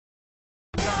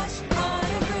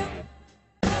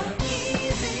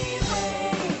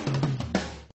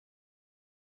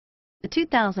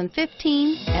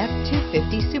2015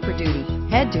 F-250 Super Duty.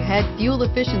 Head-to-head fuel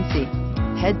efficiency,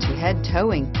 head-to-head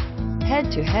towing,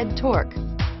 head-to-head torque.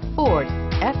 Ford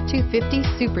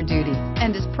F-250 Super Duty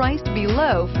and is priced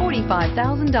below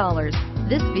 $45,000.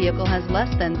 This vehicle has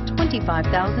less than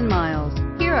 25,000 miles.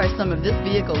 Here are some of this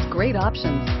vehicle's great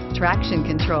options: traction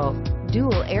control,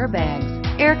 dual airbags,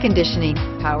 air conditioning,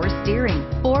 power steering,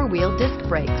 four-wheel disc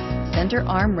brakes, center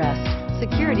armrest,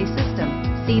 security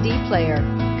system, CD player,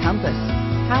 compass,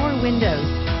 power windows.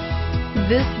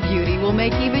 This beauty will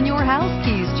make even your house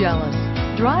keys jealous.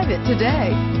 Drive it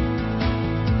today.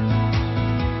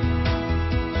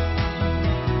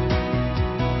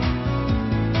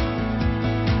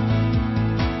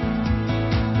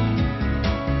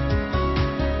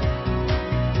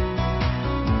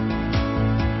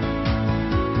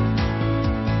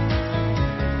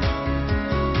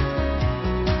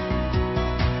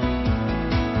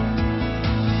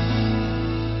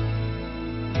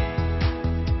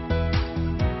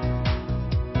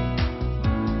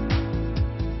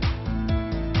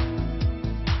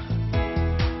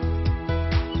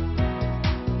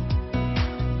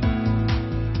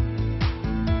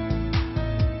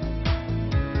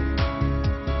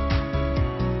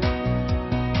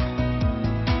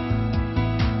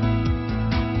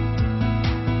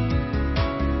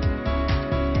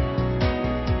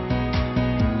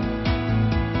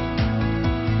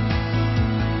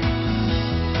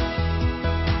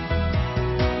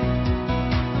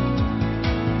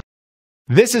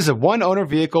 This is a one-owner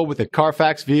vehicle with a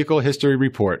Carfax Vehicle History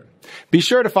Report. Be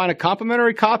sure to find a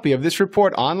complimentary copy of this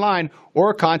report online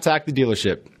or contact the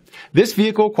dealership. This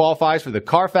vehicle qualifies for the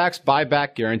Carfax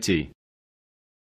Buyback Guarantee.